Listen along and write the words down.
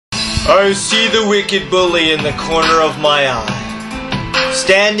I see the wicked bully in the corner of my eye,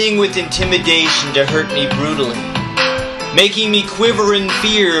 standing with intimidation to hurt me brutally, making me quiver in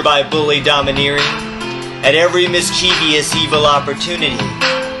fear by bully domineering at every mischievous evil opportunity.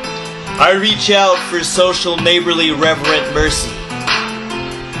 I reach out for social neighborly reverent mercy,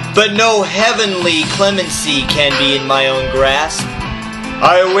 but no heavenly clemency can be in my own grasp.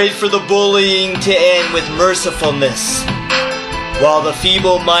 I wait for the bullying to end with mercifulness, while the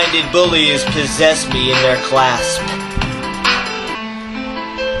feeble-minded bullies possess me in their clasp.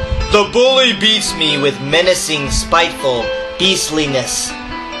 The bully beats me with menacing, spiteful beastliness,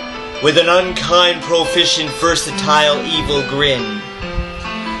 with an unkind, proficient, versatile, evil grin,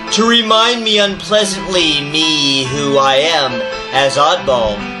 to remind me unpleasantly me who I am as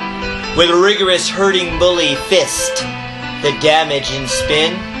oddball, with a rigorous hurting bully fist, the damage and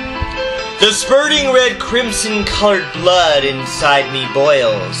spin. The spurting red crimson-colored blood inside me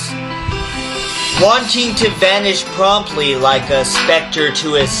boils, wanting to vanish promptly like a specter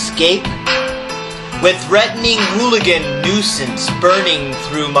to escape, with threatening hooligan nuisance burning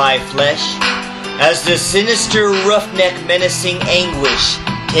through my flesh, as the sinister roughneck menacing anguish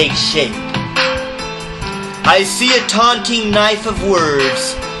takes shape. I see a taunting knife of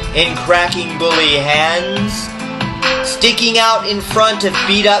words in cracking bully hands, sticking out in front of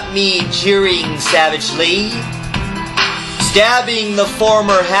beat-up me, jeering savagely, stabbing the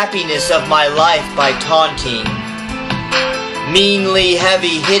former happiness of my life by taunting, meanly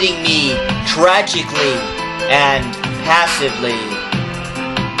heavy hitting me tragically and passively.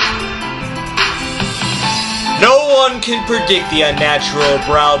 No one can predict the unnatural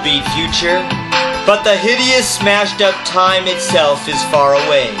browbeat future, but the hideous smashed-up time itself is far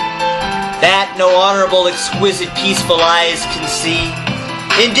away. That no honorable, exquisite, peaceful eyes can see,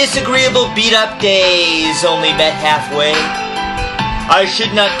 in disagreeable beat-up days only met halfway. I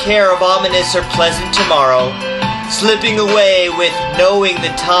should not care of ominous or pleasant tomorrow, slipping away with knowing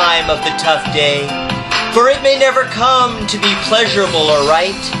the time of the tough day, for it may never come to be pleasurable or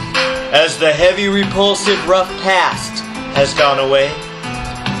right, as the heavy, repulsive, rough past has gone away.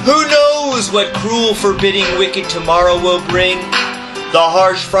 Who knows what cruel, forbidding, wicked tomorrow will bring? The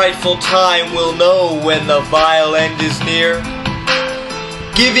harsh, frightful time will know when the vile end is near.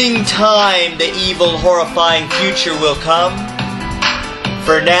 Giving time, the evil, horrifying future will come.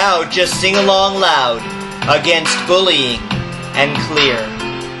 For now, just sing along loud against bullying and clear.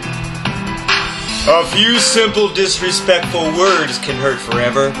 A few simple, disrespectful words can hurt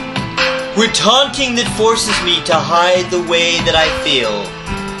forever, with taunting that forces me to hide the way that I feel.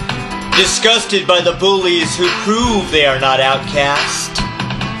 Disgusted by the bullies who prove they are not outcast,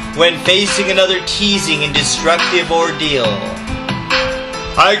 when facing another teasing and destructive ordeal.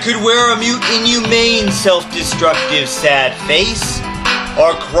 I could wear a mute, inhumane, self-destructive, sad face,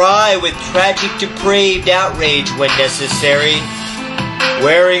 or cry with tragic, depraved outrage when necessary,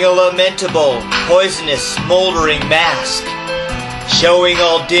 wearing a lamentable, poisonous, smoldering mask, showing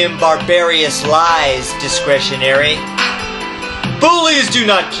all dim, barbarous lies discretionary. Bullies do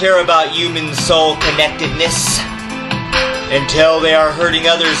not care about human soul connectedness until they are hurting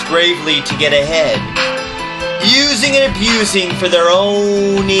others gravely to get ahead, using and abusing for their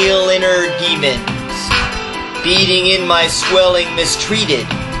own ill inner demons, beating in my swelling, mistreated,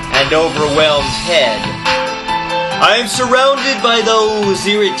 and overwhelmed head. I am surrounded by those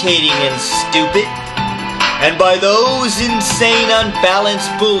irritating and stupid, and by those insane, unbalanced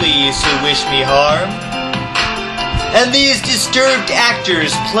bullies who wish me harm. And these disturbed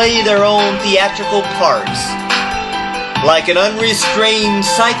actors play their own theatrical parts, like an unrestrained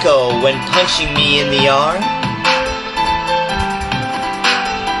psycho when punching me in the arm.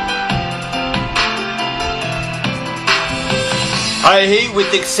 I hate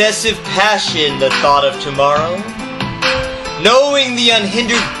with excessive passion the thought of tomorrow, knowing the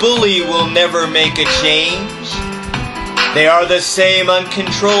unhindered bully will never make a change. They are the same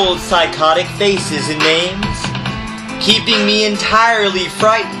uncontrolled psychotic faces and names, keeping me entirely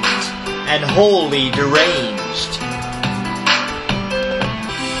frightened and wholly deranged.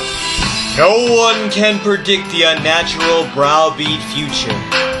 No one can predict the unnatural browbeat future,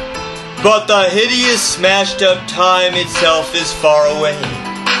 but the hideous smashed-up time itself is far away,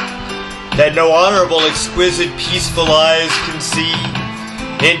 that no honorable, exquisite, peaceful eyes can see,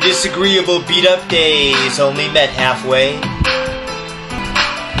 in disagreeable beat-up days only met halfway.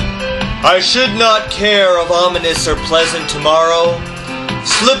 I should not care of ominous or pleasant tomorrow,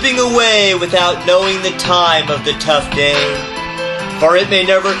 slipping away without knowing the time of the tough day, for it may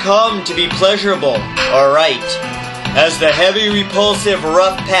never come to be pleasurable or right, as the heavy, repulsive,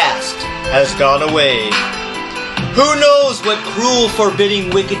 rough past has gone away. Who knows what cruel, forbidding,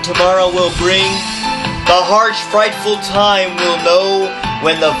 wicked tomorrow will bring? The harsh, frightful time will know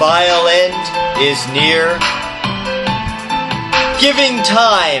when the vile end is near. Giving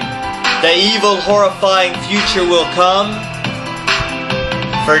time, the evil, horrifying future will come.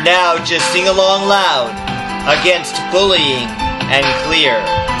 For now, just sing along loud against bullying and clear.